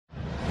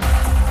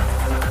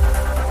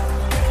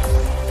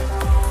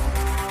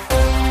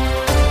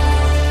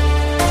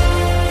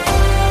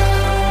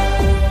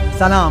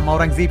سلام،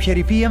 اورنګزیب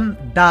شریفی یم.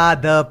 دا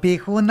د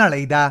پیښو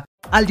نړۍ ده.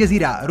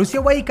 الجزیره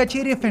روسیه وایي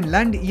کچېرې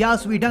فنلند یا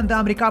سویډن د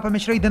امریکا په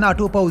مشرۍ د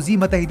ناټو پوځي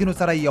متحدینو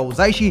سره یو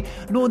ځای شي،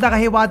 نو دغه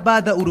هیواد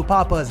به د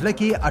اروپا په زړه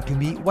کې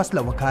اټومي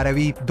وسله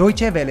وکاروي.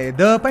 دویچه ویلې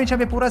د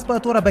پنجشنبې په ورځ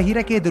په توره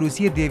بهیره کې د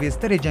روسیې د یوې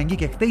سترې جنګي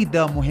کښتۍ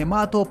د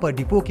مهماتو په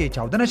ډیپو کې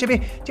چاودنه شوې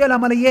چې له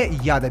امله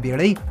یې یاده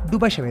بیړۍ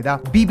ډوبه شوې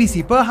ده. بي بي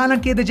سي په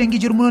هالند کې د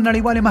جنګي جرمونو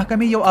نړیوالې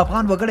محکمې یو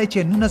افغان وګړی چې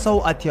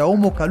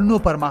 1980 کلونو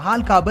پر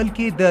مهال کابل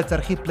کې د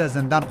څرخي پله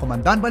زندان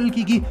قومندان بلل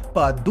کیږي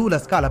په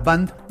 12 کاله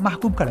بند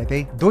محکوم کړی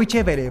دی.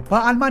 دویچه ویلې په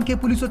آلمان کې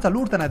پولیسو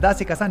 4 تنه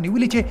داسې کسان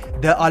نیولي چې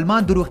د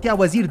آلمان د روغتیا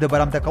وزیر د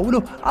برمته کولو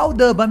او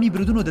د بمي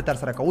بریدونو د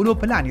ترسره کولو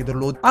پلان یې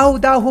درلود. او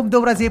دا هم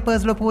د ورځې په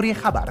زړه پورې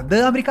خبر.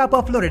 د امریکا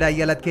په فلوریډا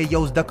ایالت کې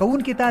یو زده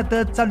کوونکي ته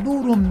د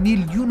 4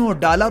 میلیونو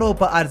ډالرو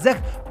په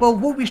ارزښت په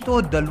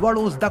 28 د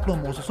لوړو زده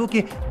کړو مؤسسو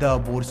کې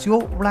د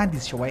بورسیو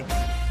وړاندیز شوی.